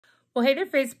Well, hey there,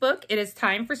 Facebook. It is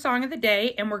time for Song of the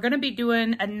Day, and we're going to be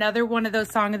doing another one of those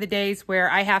Song of the Days where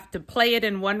I have to play it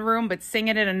in one room but sing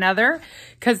it in another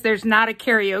because there's not a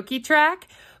karaoke track.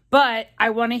 But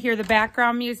I want to hear the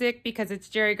background music because it's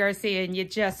Jerry Garcia, and you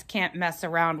just can't mess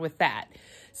around with that.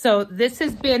 So this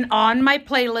has been on my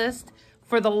playlist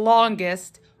for the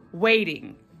longest,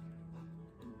 waiting.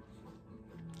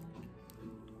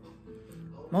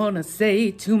 Wanna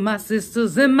say to my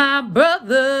sisters and my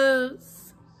brothers,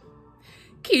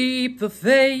 keep the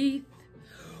faith.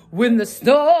 When the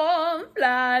storm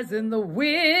flies and the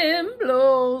wind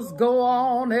blows, go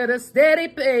on at a steady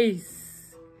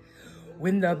pace.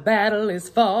 When the battle is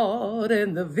fought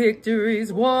and the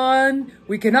victory's won,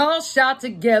 we can all shout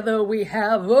together, we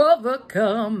have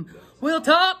overcome. We'll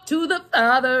talk to the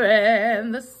Father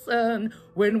and the Son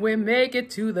when we make it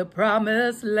to the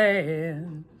promised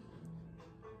land.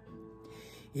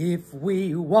 If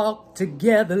we walk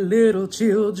together, little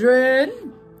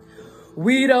children,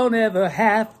 we don't ever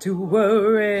have to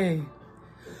worry.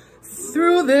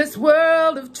 Through this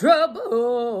world of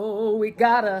trouble, we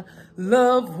gotta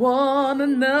love one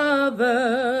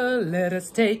another. Let us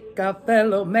take our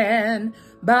fellow man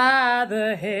by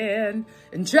the hand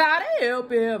and try to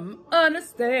help him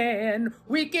understand.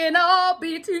 We can all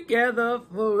be together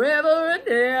forever and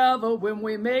ever when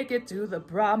we make it to the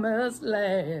promised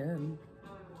land.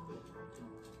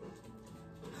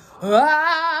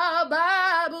 Our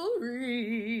Bible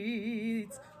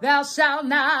reads, thou shalt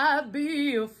not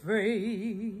be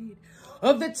afraid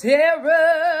of the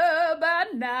terror by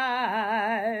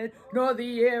night, nor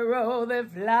the arrow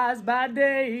that flies by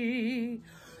day,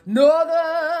 nor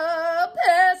the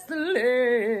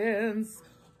pestilence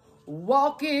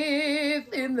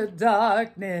walketh in the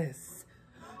darkness,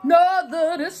 nor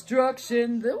the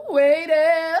destruction that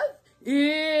waiteth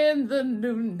in the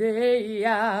noonday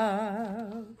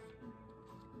hour.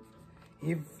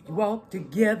 If you walk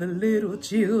together, little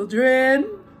children,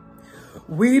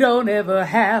 we don't ever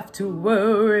have to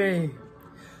worry.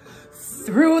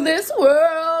 Through this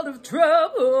world of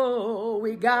trouble,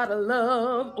 we gotta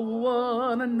love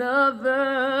one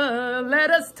another.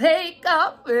 Let us take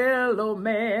our fellow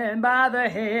man by the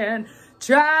hand,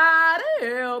 try to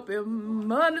help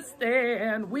him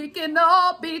understand. We can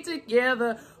all be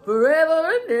together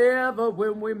forever and ever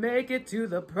when we make it to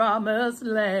the promised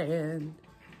land.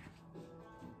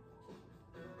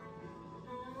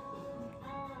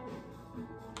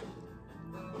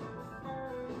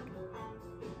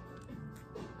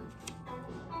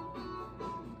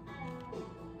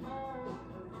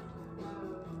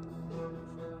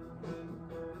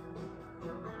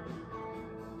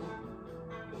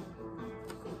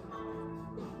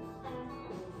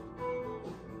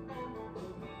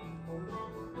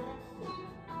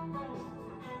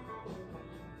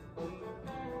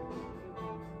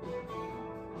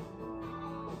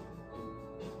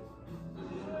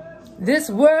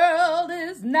 This world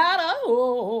is not a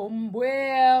home,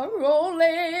 we're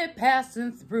only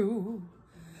passing through.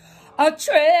 Our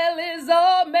trail is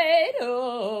all made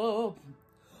up,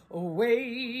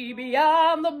 way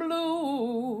beyond the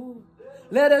blue.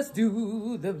 Let us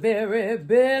do the very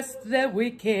best that we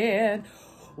can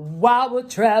while we're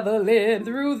traveling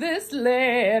through this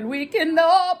land. We can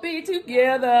all be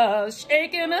together,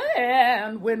 shaking a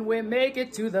hand when we make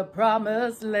it to the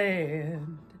promised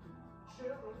land.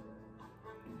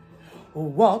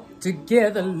 Walk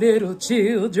together, little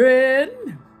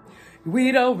children,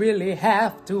 we don't really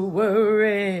have to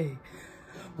worry.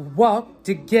 Walk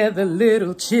together,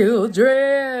 little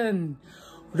children,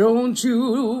 don't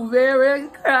you very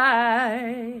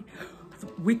cry.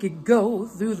 We could go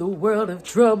through the world of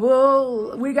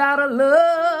trouble, we gotta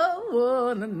love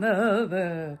one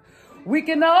another. We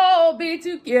can all be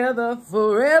together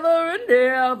forever and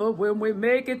ever when we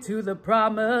make it to the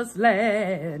promised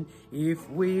land. If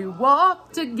we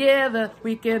walk together,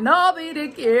 we can all be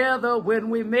together when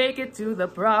we make it to the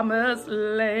promised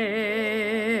land.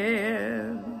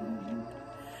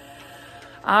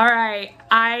 All right,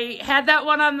 I had that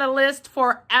one on the list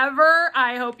forever.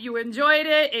 I hope you enjoyed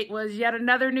it. It was yet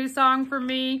another new song for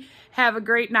me. Have a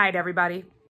great night, everybody.